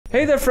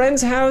Hey there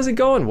friends, how's it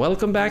going?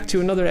 Welcome back to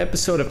another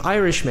episode of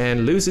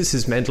Irishman Loses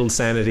His Mental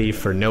Sanity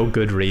for No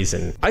Good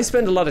Reason. I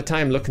spend a lot of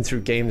time looking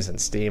through games on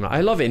Steam.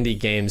 I love indie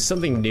games,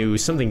 something new,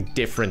 something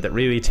different that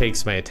really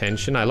takes my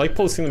attention. I like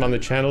posting them on the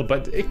channel,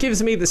 but it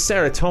gives me the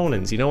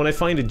serotonins, you know, when I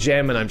find a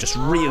gem and I'm just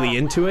really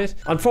into it.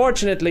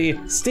 Unfortunately,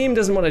 Steam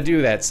doesn't want to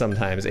do that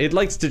sometimes. It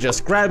likes to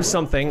just grab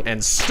something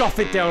and stuff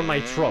it down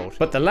my throat.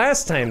 But the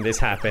last time this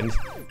happened,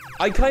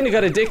 I kind of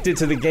got addicted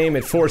to the game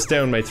it forced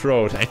down my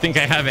throat. I think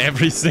I have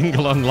every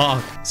single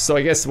unlock. So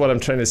I guess what I'm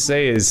trying to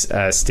say is,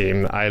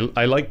 Steam, I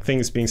like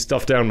things being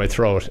stuffed down my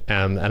throat,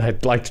 and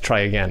I'd like to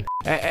try again.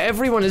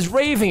 Everyone is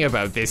raving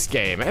about this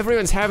game.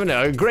 Everyone's having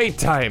a great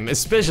time,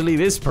 especially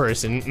this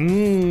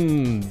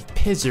person.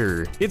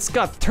 Pizzer. It's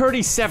got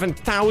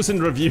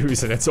 37,000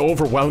 reviews and it's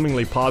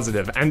overwhelmingly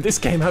positive, and this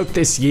came out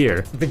this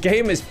year. The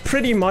game is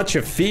pretty much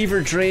a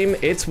fever dream,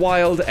 it's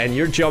wild, and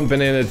you're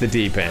jumping in at the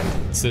deep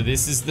end. So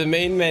this is the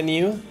main menu.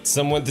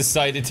 Someone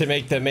decided to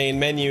make the main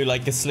menu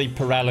like a sleep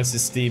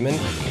paralysis demon.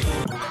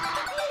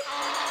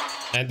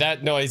 And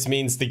that noise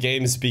means the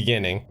game's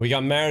beginning. We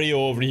got Mario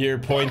over here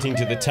pointing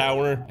to the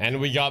tower,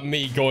 and we got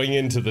me going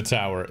into the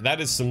tower.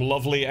 That is some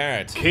lovely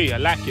art. Hey, I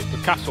like it,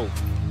 Picasso.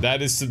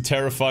 That is some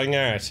terrifying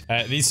art.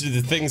 These are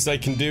the things I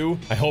can do.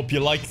 I hope you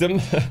like them.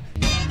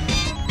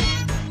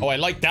 Oh, I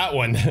like that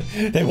one.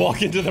 They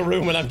walk into the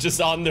room and I'm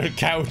just on their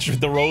couch with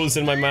the rose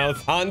in my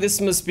mouth. And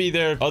this must be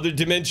their other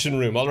dimension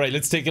room. All right,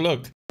 let's take a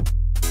look.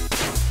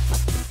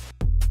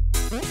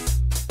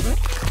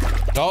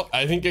 Oh,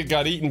 I think I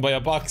got eaten by a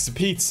box of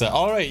pizza.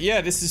 All right,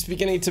 yeah, this is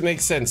beginning to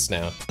make sense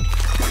now.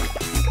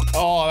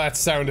 Oh, that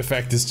sound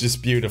effect is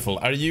just beautiful.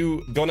 Are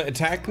you gonna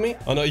attack me?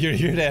 Oh no, you're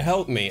here to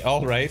help me.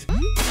 All right.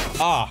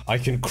 Ah, I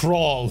can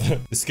crawl.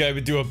 This guy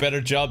would do a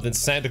better job than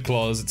Santa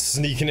Claus at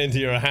sneaking into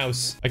your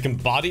house. I can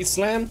body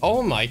slam?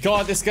 Oh my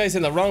god, this guy's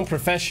in the wrong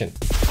profession.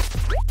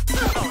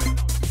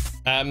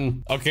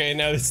 Okay,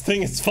 now this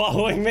thing is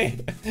following me.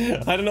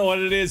 I don't know what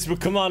it is,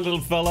 but come on, little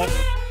fella.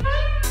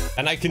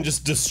 And I can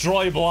just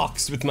destroy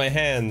blocks with my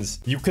hands.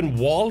 You can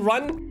wall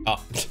run?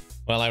 Oh.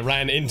 Well, I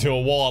ran into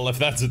a wall, if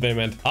that's what they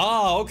meant.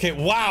 Ah, okay.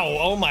 Wow.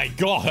 Oh my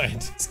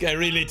god. This guy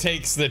really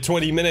takes the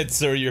 20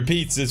 minutes or your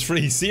pizza's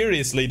free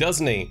seriously,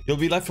 doesn't he? You'll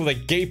be left with a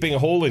gaping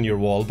hole in your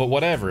wall, but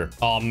whatever.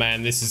 Oh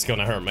man, this is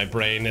gonna hurt my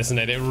brain, isn't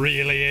it? It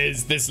really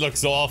is. This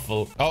looks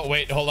awful. Oh,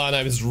 wait, hold on.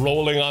 I was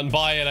rolling on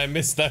by and I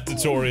missed that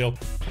tutorial.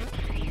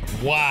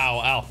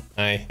 Wow. Ow.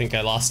 I think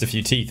I lost a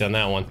few teeth on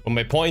that one. But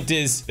my point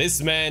is,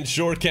 this man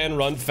sure can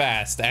run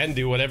fast and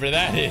do whatever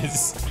that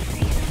is.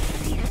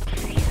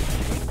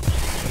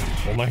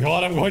 Oh my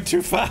god, I'm going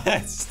too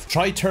fast.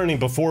 Try turning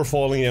before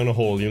falling down a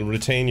hole. You'll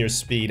retain your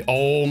speed.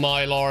 Oh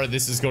my lord,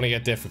 this is going to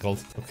get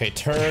difficult. Okay,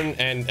 turn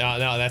and...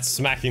 no, that's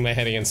smacking my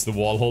head against the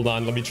wall. Hold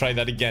on, let me try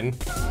that again.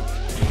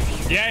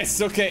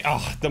 Yes, okay.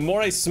 Oh, the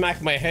more I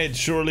smack my head,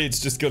 surely it's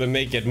just going to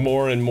make it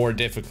more and more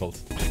difficult.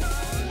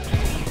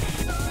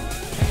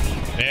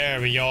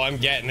 There we go, I'm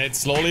getting it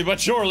slowly but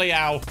surely.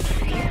 Ow.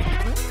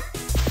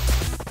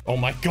 Oh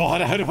my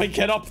god, how do I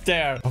get up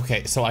there?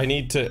 Okay, so I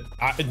need to...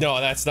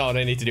 no, that's not what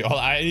I need to do.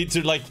 I need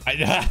to, like...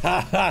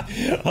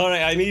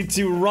 Alright, I need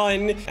to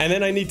run, and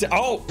then I need to...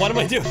 Oh, what am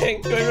I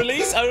doing? Do I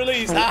release? I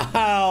release.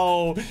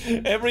 Ow!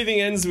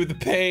 Everything ends with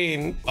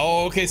pain.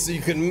 Oh, okay, so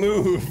you can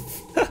move.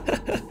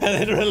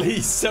 And then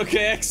release.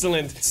 Okay,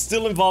 excellent.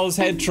 Still involves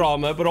head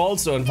trauma, but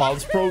also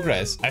involves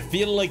progress. I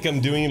feel like I'm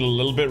doing it a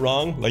little bit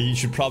wrong. Like, you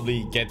should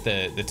probably get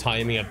the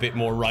timing a bit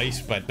more right,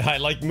 but I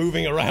like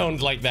moving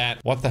around like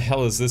that. What the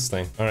hell is this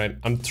thing? All right,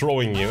 I'm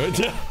throwing you.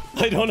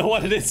 I don't know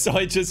what it is, so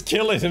I just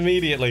kill it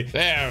immediately.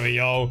 There we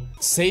go.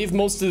 Save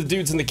most of the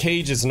dudes in the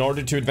cages in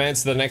order to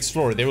advance to the next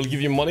floor. They will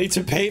give you money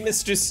to pay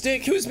Mr.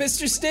 Stick. Who's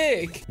Mr.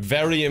 Stick?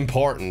 Very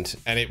important.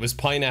 And it was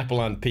pineapple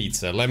on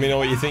pizza. Let me know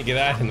what you think of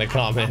that in the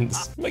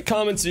comments. My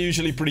comments are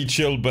usually pretty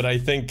chill, but I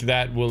think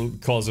that will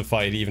cause a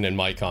fight even in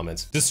my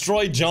comments.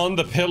 Destroy John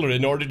the Pillar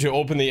in order to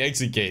open the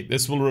exit gate.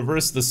 This will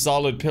reverse the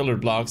solid pillar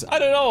blocks. I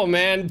don't know,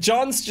 man.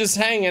 John's just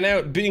hanging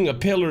out being a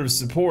pillar of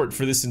support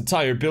for this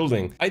entire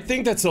building. I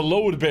think that's a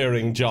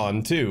load-bearing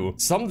John, too.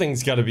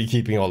 Something's got to be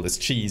keeping all this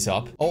cheese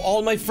up. Oh,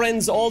 all my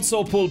friends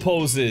also pull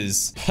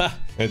poses. Ha,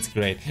 that's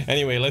great.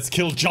 Anyway, let's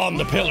kill John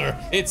the Pillar.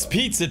 It's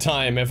pizza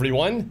time,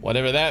 everyone.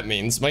 Whatever that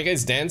means. My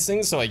guy's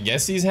dancing, so I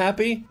guess he's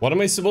happy. What am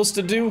I supposed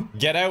to do?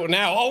 Get out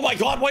now. Oh my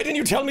god, why didn't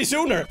you tell me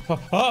sooner?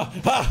 What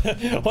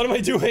am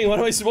I doing? What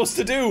am I supposed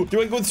to do?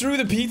 Do I go through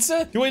the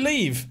pizza? Do I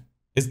leave?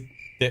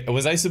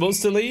 Was I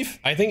supposed to leave?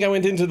 I think I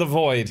went into the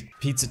void.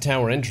 Pizza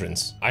Tower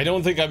entrance. I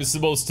don't think I was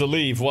supposed to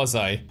leave, was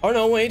I? Oh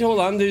no, wait, hold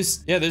on.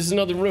 There's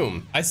another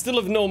room. I still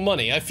have no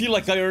money. I feel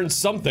like I earned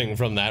something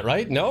from that,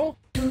 right? No?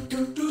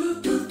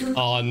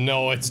 Oh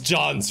no, it's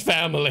John's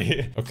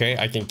family. Okay,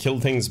 I can kill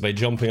things by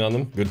jumping on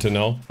them. Good to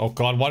know. Oh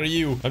god, what are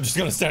you? I'm just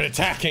gonna start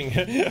attacking.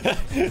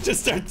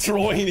 Just start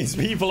throwing these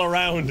people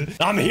around.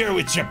 I'm here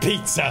with your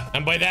pizza.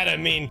 And by that I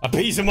mean a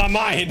piece of my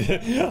mind.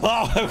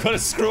 Oh, I'm gonna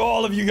screw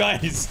all of you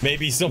guys.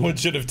 Maybe someone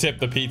should have tipped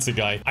the pizza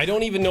guy. I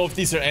don't even know if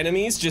these are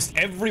enemies. Just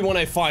everyone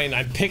I find,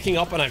 I'm picking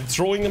up and I'm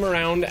throwing them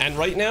around. And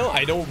right now,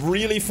 I don't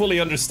really fully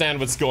understand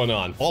what's going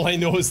on. All I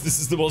know is this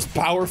is the most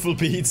powerful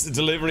pizza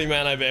delivery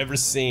man I've ever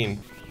seen.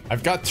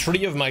 I've got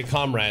 3 of my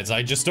comrades.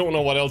 I just don't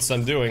know what else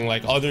I'm doing,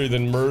 like, other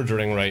than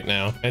murdering right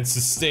now and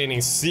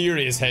sustaining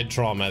serious head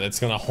trauma that's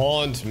gonna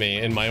haunt me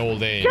in my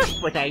old age.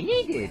 Just what I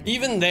needed.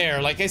 Even there,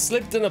 like, I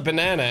slipped in a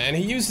banana and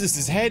he uses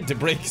his head to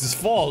break his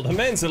fall. The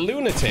man's a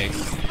lunatic.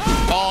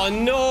 Oh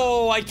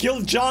no, I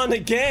killed John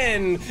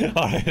again.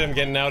 All right, I'm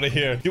getting out of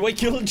here. Do I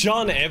kill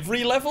John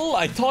every level?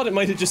 I thought it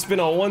might have just been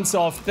a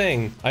once-off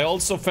thing. I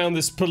also found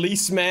this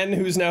policeman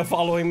who's now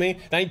following me.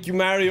 Thank you,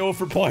 Mario,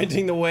 for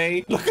pointing the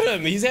way. Look at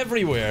him, he's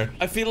everywhere.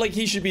 I feel like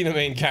he should be the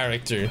main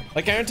character.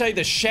 Like, aren't I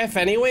the chef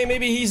anyway?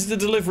 Maybe he's the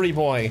delivery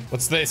boy.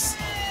 What's this?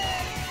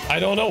 I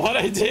don't know what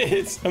I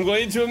did. I'm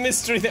going into a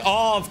mystery thing.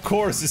 Oh, of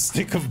course, a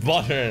stick of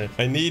butter.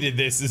 I needed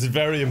this. This is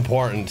very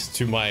important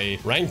to my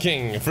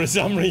ranking for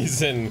some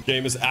reason.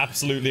 Game is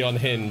absolutely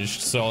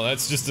unhinged. So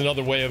that's just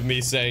another way of me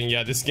saying,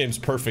 yeah, this game's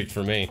perfect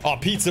for me. Oh,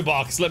 pizza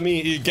box. Let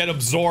me get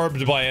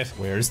absorbed by it.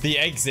 Where's the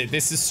exit?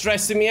 This is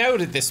stressing me out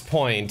at this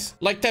point.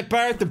 Like that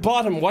bar at the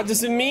bottom. What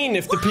does it mean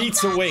if the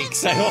pizza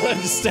wakes? I don't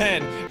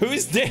understand. Who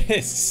is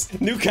this?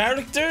 New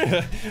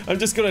character? I'm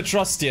just gonna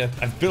trust you.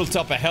 I've built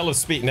up a hell of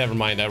speed. Never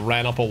mind. I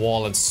ran up a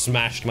wall and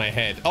smashed my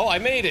head. Oh, I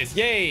made it.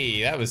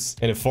 Yay. That was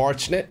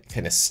unfortunate.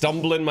 Kind of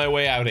stumbling my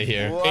way out of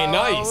here. Whoa, a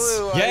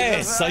nice.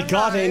 Yes, I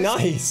got a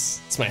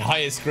nice. It's my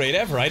highest grade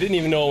ever. I didn't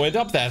even know it went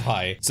up that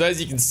high. So as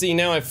you can see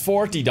now, I have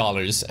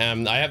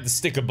 $40. I have the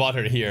stick of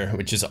butter here,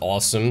 which is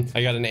awesome.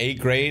 I got an A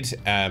grade.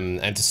 And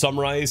to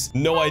summarize,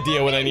 no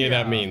idea what any of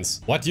that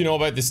means. What do you know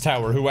about this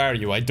tower? Who are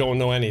you? I don't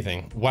know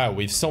anything. Wow,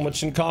 we've so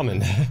much in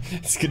common.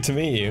 It's good to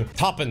meet you.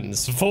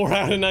 Toppins, 4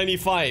 out of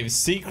 95.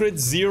 Secret,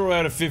 0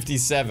 out of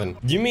 57.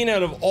 You mean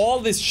out of all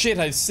this shit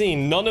I've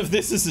seen, none of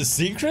this is a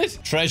secret?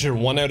 Treasure,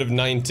 1 out of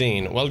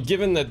 19. Well,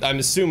 given that I'm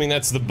assuming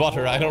that's the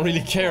butter, I don't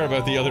really care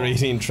about the other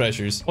 18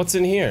 treasures. What's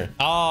in here?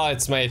 Ah,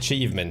 it's my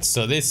achievements.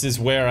 So this is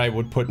where I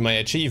would put my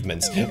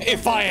achievements.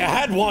 If I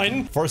had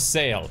one! For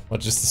sale.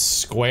 What, just a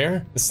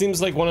square? It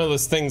seems like one of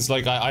those things,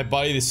 like I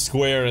buy this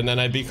square and then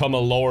I become a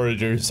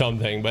lord or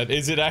something. But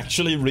is it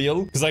actually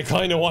real? Because I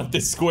kind of want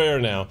this square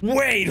now.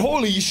 Wait,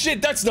 holy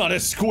shit, that's not a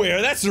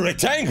square. That's a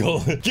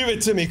rectangle. Give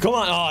it to me. Come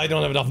on. Oh, I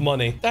don't have enough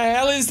money. The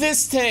hell is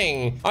this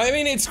thing? I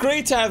mean, it's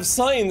great to have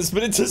signs,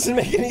 but it doesn't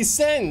make any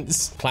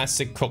sense.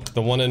 Classic cook,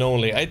 the one and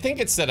only. I think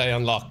it said I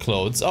unlocked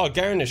clothes. Oh,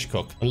 garnish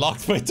cook.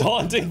 Unlocked by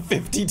daunting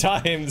 50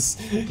 times.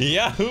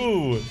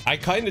 Yahoo! I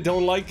kind of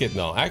don't like it,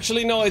 though.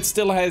 Actually, no, it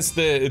still has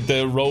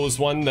the rose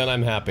one, then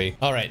I'm happy.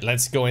 All right,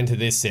 let's go into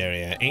this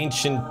area.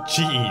 Ancient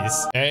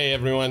cheese. Hey,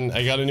 everyone,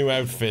 I got a new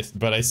outfit,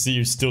 but I see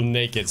you're still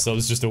naked, so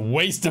it's just a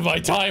waste of my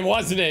time,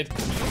 wasn't it?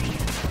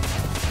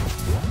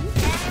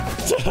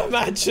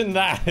 Imagine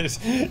that.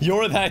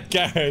 You're that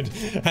guard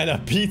and a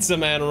pizza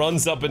man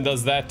runs up and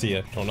does that to you.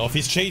 I don't know if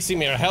he's chasing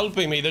me or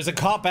helping me. There's a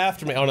cop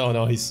after me. Oh,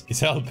 no, he's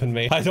helping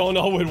me. I don't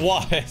know with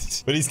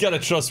what, but he's got a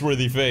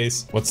trustworthy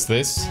face. What's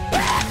this?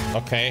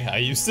 Okay, I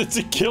used it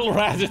to kill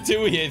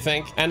Ratatouille, I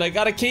think. And I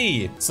got a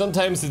key.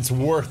 Sometimes it's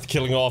worth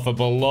killing off a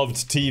beloved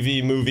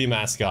TV movie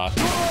mascot.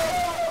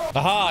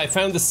 Aha, I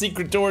found the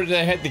secret door that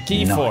I had the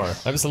key for.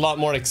 I was a lot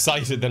more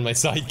excited than my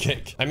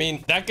sidekick. I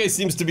mean, that guy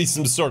seems to be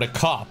some sort of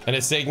cop and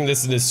is taking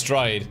this in his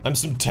stride. I'm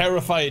some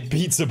terrified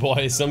pizza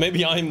boy, so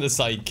maybe I'm the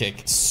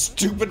sidekick.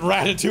 Stupid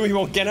Ratatouille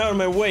won't get out of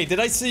my way. Did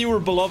I say you were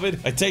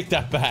beloved? I take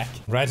that back.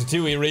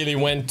 Ratatouille really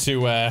went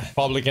to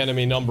public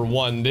enemy number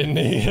 1, didn't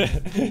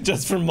he?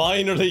 Just for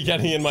minorly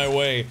getting in my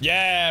way.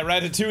 Yeah,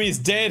 Ratatouille's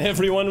dead,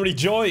 everyone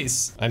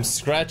rejoice. I'm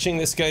scratching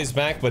this guy's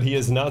back, but he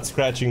is not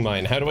scratching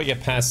mine. How do I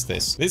get past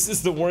this? This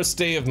is the worst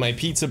day of my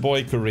pizza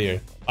boy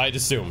career, I'd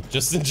assume.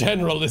 Just in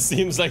general, this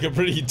seems like a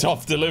pretty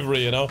tough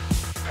delivery, you know?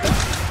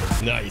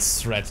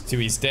 Nice.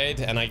 Ratatouille's dead,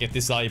 and I get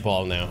this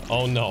eyeball now.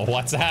 Oh no,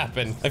 what's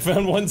happened? I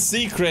found one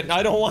secret.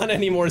 I don't want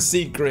any more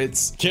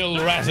secrets. Kill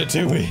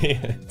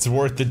Ratatouille. It's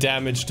worth the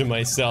damage to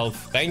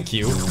myself. Thank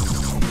you.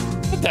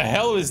 What the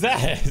hell is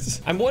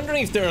that? I'm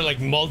wondering if there are like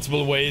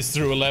multiple ways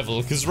through a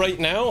level, because right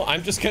now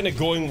I'm just kind of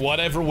going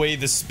whatever way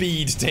the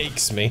speed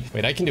takes me.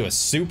 Wait, I can do a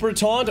super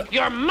taunt?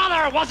 Your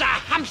mother was a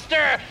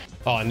hamster!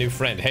 Oh, a new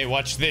friend. Hey,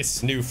 watch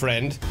this, new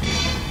friend.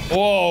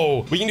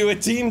 Whoa, we can do a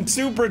team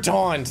super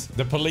taunt.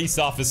 The police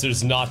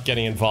officer's not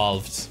getting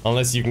involved,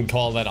 unless you can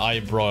call that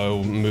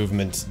eyebrow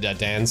movement a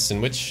dance, in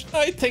which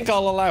I think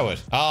I'll allow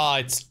it. Ah,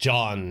 it's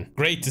John.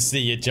 Great to see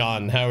you,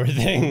 John. How are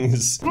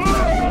things?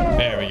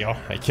 There we go.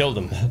 I killed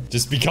him.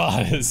 Just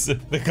because.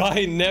 The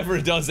guy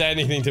never does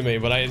anything to me,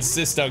 but I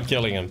insist on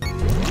killing him.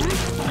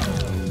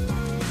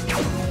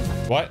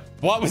 What?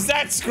 What was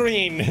that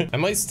screen?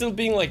 Am I still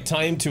being like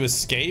timed to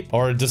escape?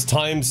 Or does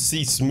time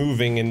cease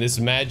moving in this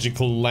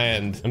magical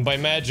land? And by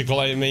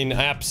magical, I mean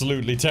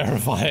absolutely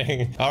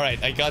terrifying. All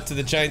right, I got to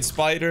the giant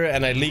spider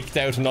and I leaked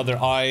out another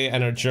eye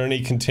and our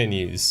journey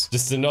continues.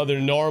 Just another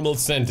normal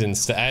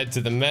sentence to add to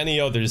the many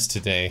others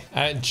today.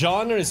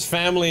 John or his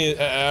family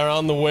are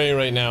on the way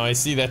right now. I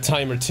see that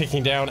timer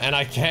ticking down and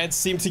I can't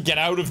seem to get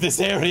out of this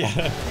area.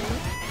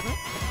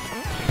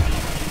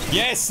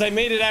 Yes, I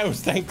made it out,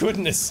 thank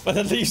goodness. But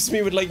that leaves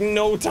me with like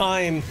no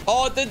time.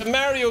 Oh, the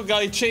Mario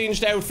guy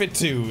changed outfit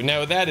too.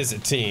 Now that is a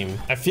team.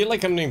 I feel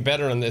like I'm doing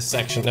better on this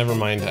section. Never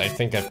mind, I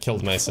think I've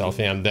killed myself.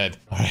 Yeah, I'm dead.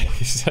 All right.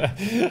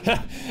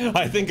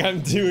 I think I'm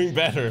doing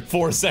better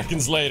 4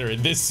 seconds later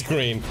in this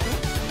screen.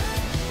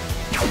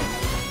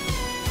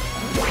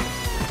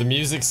 The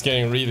music's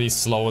getting really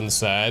slow and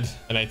sad.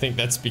 And I think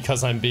that's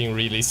because I'm being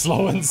really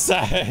slow and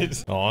sad.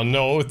 Oh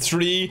no,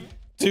 3,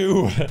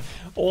 2,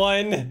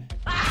 1.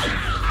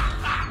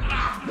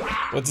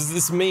 What does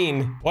this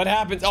mean? What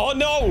happened? Oh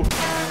no!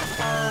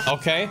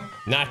 Okay,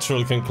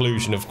 natural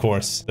conclusion, of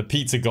course. The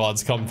pizza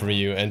gods come for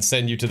you and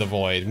send you to the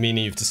void,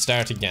 meaning you have to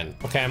start again.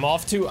 Okay, I'm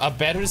off to a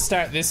better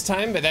start this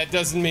time, but that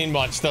doesn't mean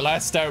much. The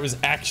last start was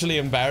actually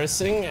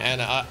embarrassing,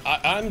 and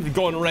I'm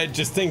going red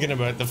just thinking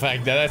about the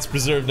fact that that's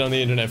preserved on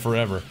the internet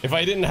forever. If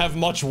I didn't have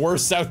much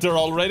worse out there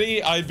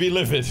already, I'd be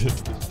livid.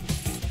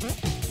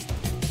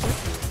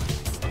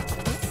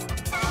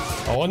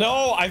 Oh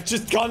no, I've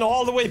just gone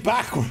all the way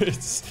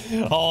backwards.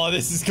 Oh,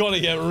 this is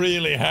gonna get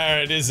really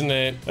hard, isn't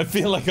it? I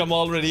feel like I'm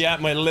already at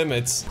my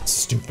limits.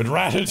 Stupid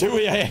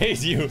Ratatouille, I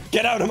hate you.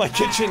 Get out of my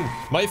kitchen.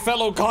 My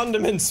fellow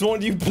condiments,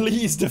 won't you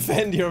please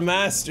defend your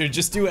master?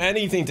 Just do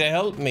anything to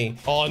help me.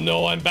 Oh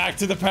no, I'm back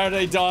to the part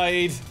I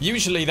died.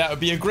 Usually that would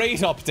be a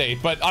great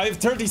update, but I have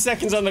 30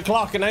 seconds on the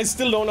clock and I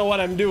still don't know what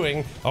I'm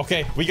doing.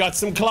 Okay, we got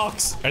some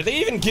clocks. Are they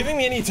even giving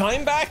me any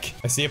time back?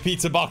 I see a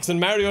pizza box and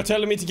Mario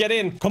telling me to get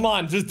in. Come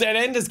on, that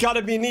end has got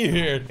to be near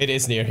here. It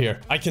is near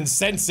here. I can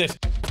sense it.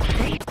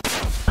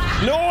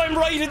 No, I'm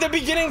right at the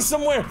beginning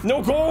somewhere.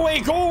 No, go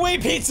away,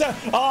 pizza.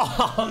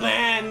 Oh,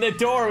 man, the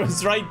door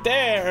was right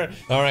there.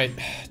 All right,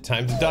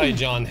 time to die,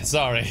 John.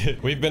 Sorry.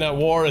 We've been at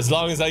war as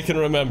long as I can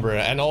remember.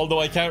 And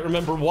although I can't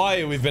remember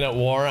why we've been at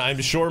war,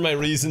 I'm sure my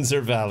reasons are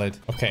valid.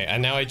 Okay,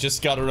 and now I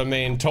just gotta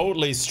remain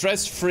totally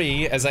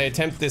stress-free as I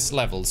attempt this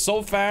level.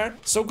 So far,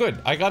 so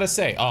good. I gotta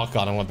say. Oh,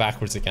 God, I went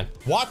backwards again.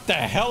 What the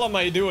hell am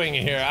I doing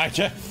here?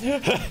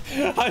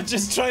 I'm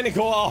just trying to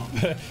go up.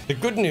 The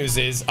good news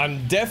is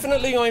I'm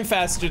definitely going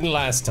faster than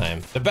last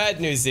time. The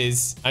bad news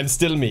is I'm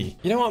still me.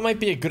 You know what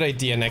might be a good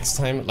idea next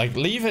time? Like,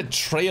 leave a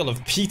trail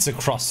of pizza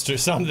crust or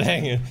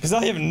something, because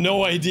I have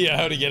no idea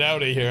how to get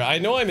out of here. I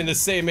know I'm in the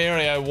same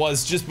area I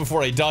was just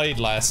before I died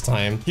last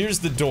time. Here's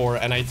the door,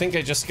 and I think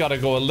I just gotta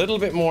go a little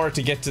bit more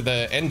to get to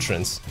the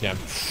entrance. Yeah, I'm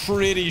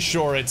pretty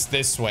sure it's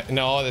this way.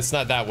 No, it's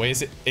not that way.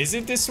 Is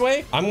it this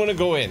way? I'm gonna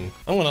go in.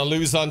 I'm gonna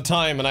lose on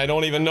time, and I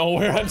don't even know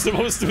where I'm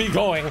supposed to be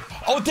going.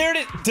 Oh, there it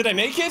is. Did I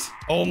make it?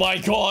 Oh my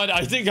God,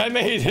 I think I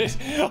made it.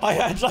 I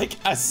had like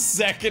a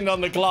second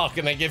on the clock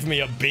and they give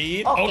me a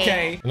B.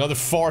 Okay. Another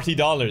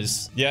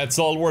 $40. Yeah, it's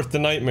all worth the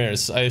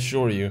nightmares, I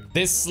assure you.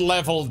 This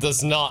level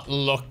does not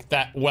look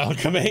that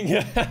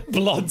welcoming.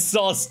 Blood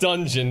sauce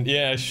dungeon.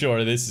 Yeah,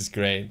 sure, this is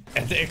great.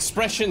 And the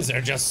expressions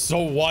are just so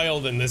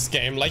wild in this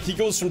game. Like, he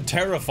goes from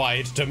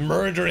terrified to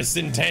murderous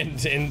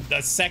intent in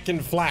a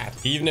second flat.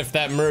 Even if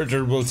that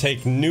murder will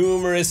take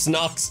numerous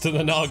knocks to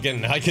the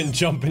noggin, I can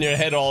jump in your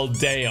head all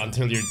day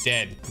until you're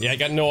dead. Yeah, I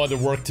got no other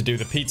work to do.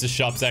 The pizza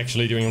shop's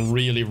actually doing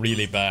really,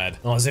 really bad.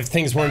 Oh, as if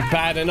things weren't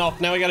bad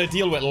enough. Now I gotta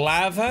deal with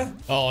lava?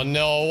 Oh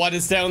no, what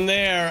is down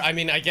there? I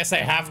mean, I guess I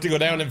have to go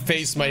down and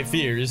face my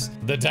fears.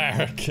 The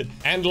dark.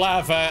 And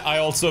lava. I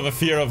also have a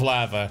fear of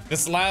lava.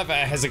 This lava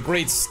has a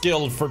great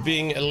skill for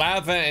being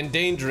lava and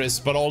dangerous,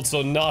 but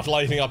also not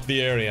lighting up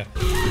the area.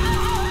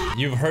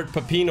 You've hurt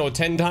Peppino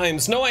 10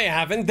 times. No, I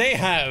haven't. They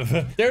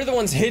have. They're the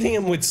ones hitting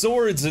him with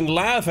swords and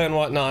lava and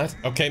whatnot.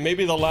 Okay,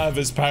 maybe the lava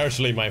is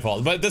partially my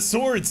fault, but the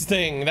swords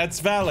thing, that's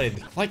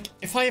valid. Like,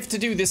 if I have to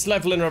do this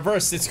level in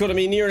reverse, it's gonna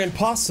be near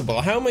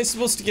impossible. How am I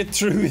supposed to get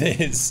through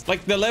this?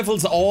 Like, the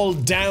level's all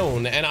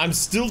down and I'm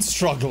still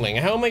struggling.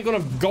 How am I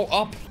gonna go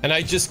up? And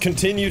I just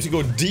continue to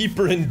go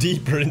deeper and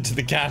deeper into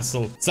the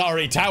castle.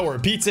 Sorry, tower.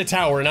 Pizza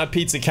Tower, not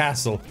Pizza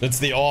Castle. That's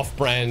the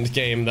off-brand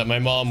game that my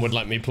mom would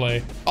let me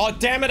play. Oh,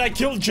 damn it, I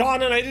killed John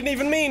and I didn't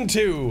even mean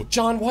to.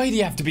 John, why do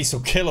you have to be so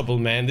killable,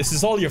 man? This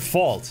is all your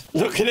fault.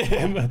 Look at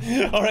him.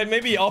 All right,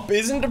 maybe up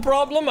isn't a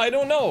problem. I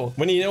don't know.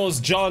 When he knows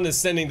John is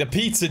sending the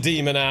pizza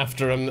demon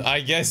after him,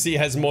 I guess he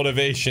has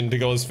motivation to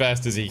go as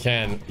fast as he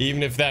can,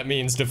 even if that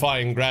means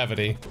defying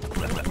gravity.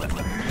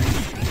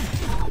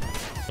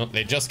 Oh,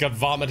 they just got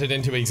vomited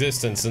into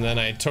existence and then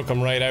I took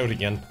them right out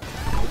again.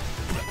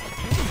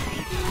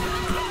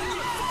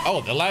 Oh,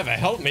 the lava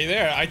helped me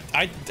there.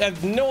 I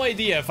have no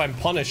idea if I'm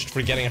punished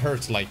for getting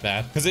hurt like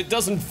that, because it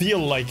doesn't feel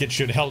like it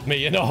should help me,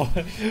 you know,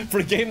 for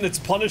a game that's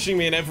punishing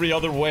me in every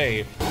other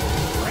way.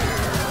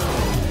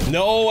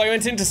 No, I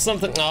went into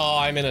something. Oh,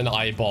 I'm in an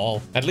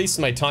eyeball. At least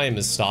my time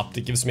is stopped.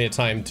 It gives me a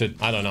time to,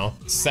 I don't know,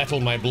 settle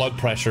my blood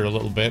pressure a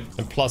little bit.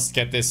 And plus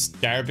get this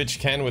garbage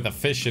can with a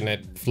fish in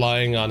it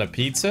flying on a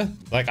pizza.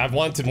 Like, I've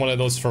wanted one of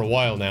those for a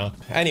while now.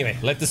 Anyway,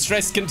 let the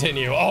stress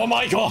continue. Oh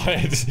my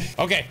god.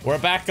 Okay, we're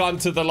back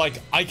onto the,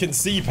 like, I can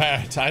see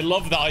part. I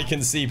love the I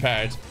can see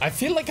part. I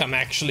feel like I'm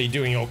actually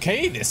doing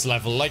okay this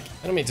level. Like,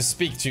 I don't mean to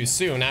speak too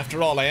soon.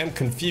 After all, I am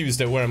confused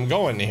at where I'm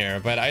going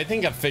here, but I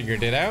think I've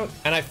figured it out.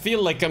 And I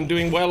feel like I'm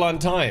doing well on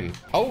time.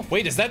 Oh,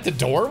 wait, is that the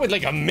door with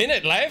like a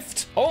minute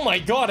left? Oh my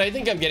god, I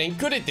think I'm getting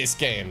good at this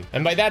game.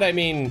 And by that, I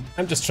mean,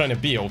 I'm just trying to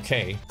be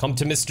okay. Come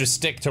to Mr.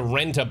 Stick to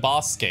rent a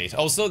boss gate.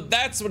 Oh, so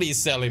that's what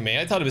he's selling me.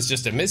 I thought it was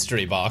just a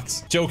mystery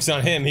box. Joke's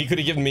on him. He could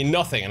have given me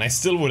nothing and I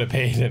still would have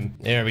paid him.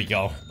 There we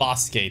go.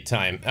 Boss gate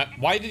time.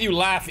 Why did you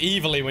laugh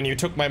evilly when you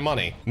took my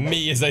money?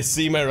 Me as I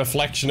see my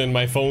reflection in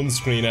my phone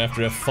screen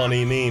after a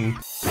funny meme.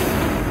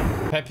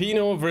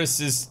 Peppino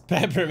versus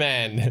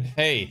Pepperman.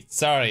 Hey,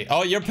 sorry.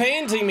 Oh, you're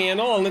painting me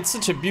and all, and it's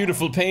such a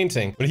beautiful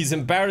painting. But he's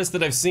embarrassed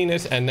that I've seen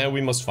it, and now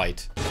we must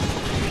fight.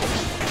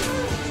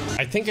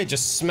 I think I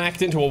just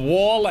smacked into a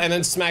wall and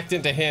then smacked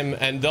into him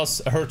and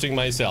thus hurting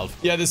myself.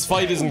 Yeah, this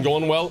fight isn't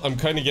going well. I'm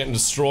kind of getting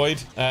destroyed.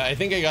 I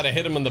think I gotta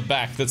hit him on the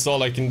back. That's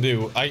all I can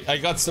do. I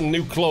got some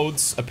new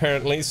clothes,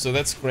 apparently, so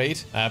that's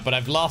great. But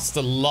I've lost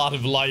a lot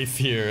of life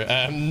here.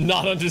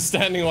 Not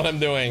understanding what I'm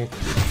doing.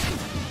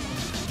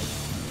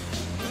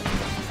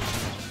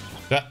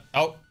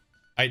 Oh,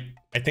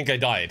 I think I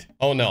died.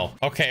 Oh no.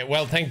 Okay,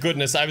 well, thank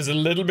goodness. I was a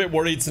little bit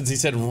worried since he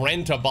said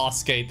rent a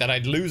boss gate that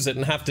I'd lose it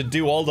and have to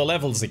do all the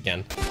levels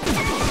again.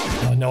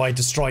 Oh no, I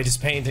destroyed his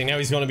painting. Now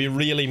he's gonna be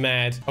really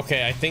mad.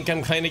 Okay, I think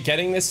I'm kind of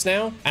getting this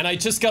now. And I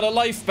just got a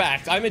life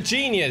back. I'm a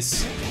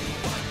genius.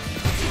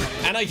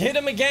 And I hit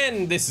him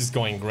again. This is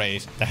going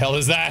great. The hell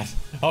is that?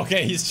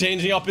 Okay, he's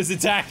changing up his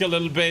attack a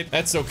little bit.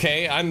 That's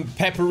okay. I'm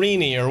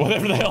Pepperini or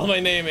whatever the hell my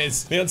name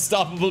is. The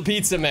Unstoppable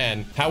Pizza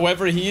Man.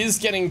 However, he is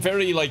getting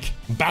very, like,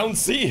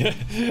 bouncy.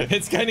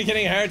 It's kind of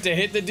getting hard to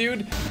hit the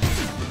dude.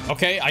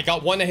 Okay, I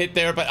got one hit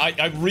there, but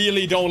I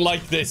really don't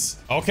like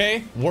this.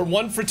 Okay, we're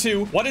 1 for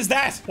 2. What is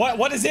that?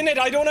 What is in it?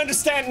 I don't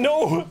understand.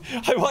 No,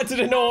 I wanted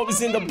to know what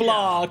was in the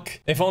block.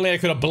 If only I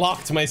could have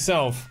blocked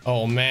myself.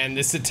 Oh man,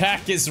 this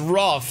attack is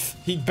rough.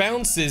 He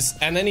bounces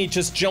and then he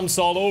just jumps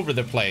all over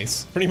the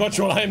place. Pretty much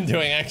what I'm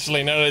doing,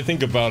 actually, now that I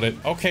think about it.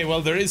 Okay,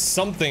 well, there is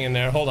something in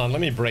there. Hold on,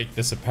 let me break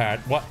this apart.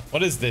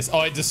 What is this? Oh,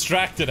 I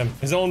distracted him.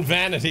 His own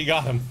vanity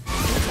got him.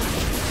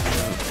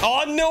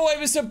 Oh no, I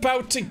was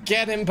about to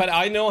get him, but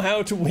I know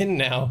how to win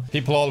now.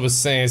 People always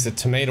say, is it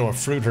tomato, a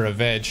fruit, or a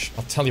veg?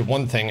 I'll tell you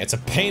one thing, it's a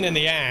pain in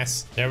the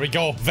ass. There we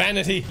go,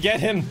 vanity, get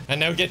him. And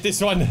now get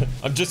this one.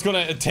 I'm just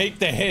gonna take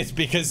the hit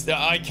because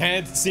I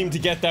can't seem to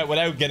get that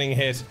without getting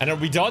hit. And are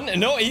we done?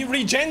 No, he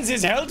regens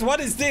his health. What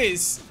is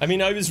this? I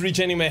mean, I was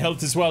regening my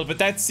health as well, but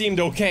that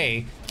seemed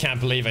okay. Can't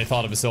believe I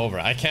thought it was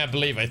over. I can't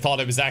believe I thought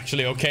it was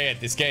actually okay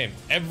at this game.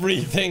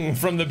 Everything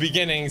from the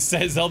beginning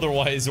says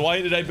otherwise. Why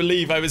did I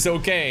believe I was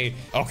okay?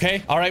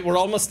 Okay, all right, we're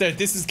almost there.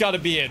 This has got to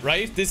be it,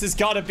 right? This has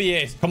got to be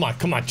it. Come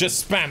on,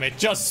 just spam it.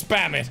 Just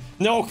spam it.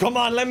 No, come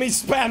on, let me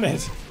spam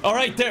it. All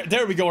right,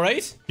 there we go,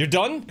 right? You're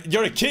done?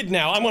 You're a kid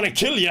now. I'm gonna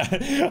kill you.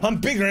 I'm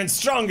bigger and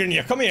stronger than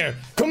you. Come here.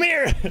 Come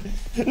here.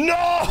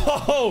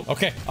 No!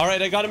 Okay, all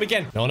right, I got him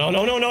again.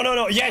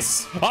 No.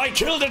 Yes, I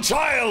killed a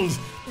child.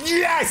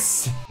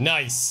 Yes!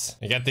 Nice.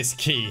 I got this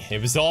key.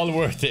 It was all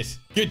worth it.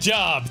 Good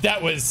job.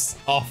 That was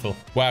awful.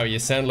 Wow, you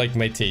sound like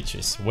my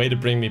teachers. Way to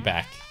bring me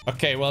back.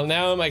 Okay, well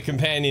now my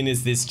companion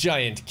is this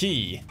giant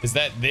key. Is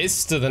that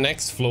this to the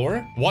next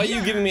floor? Why are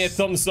you giving me a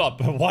thumbs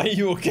up? Why are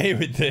you okay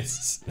with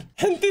this?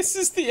 And this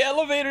is the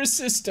elevator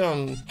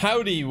system.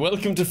 Howdy,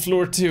 welcome to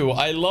floor 2.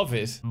 I love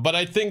it. But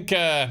I think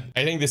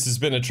this has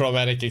been a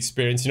traumatic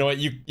experience. You know what?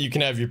 You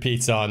can have your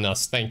pizza on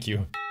us. Thank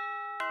you.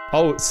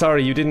 Oh,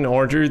 sorry, you didn't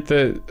order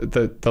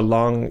the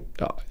long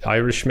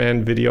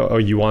Irishman video? Oh,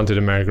 you wanted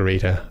a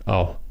margarita.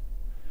 Oh,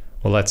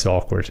 well, that's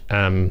awkward.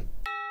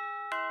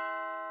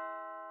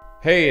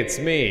 Hey, it's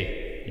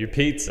me, your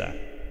pizza.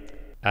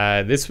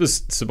 This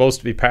was supposed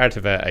to be part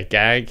of a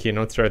gag, you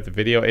know, throughout the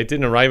video. It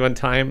didn't arrive on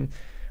time,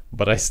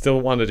 but I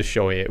still wanted to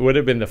show you. It would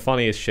have been the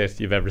funniest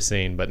shit you've ever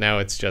seen, but now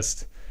it's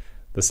just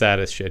the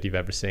saddest shit you've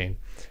ever seen.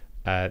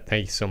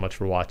 Thank you so much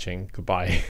for watching. Goodbye.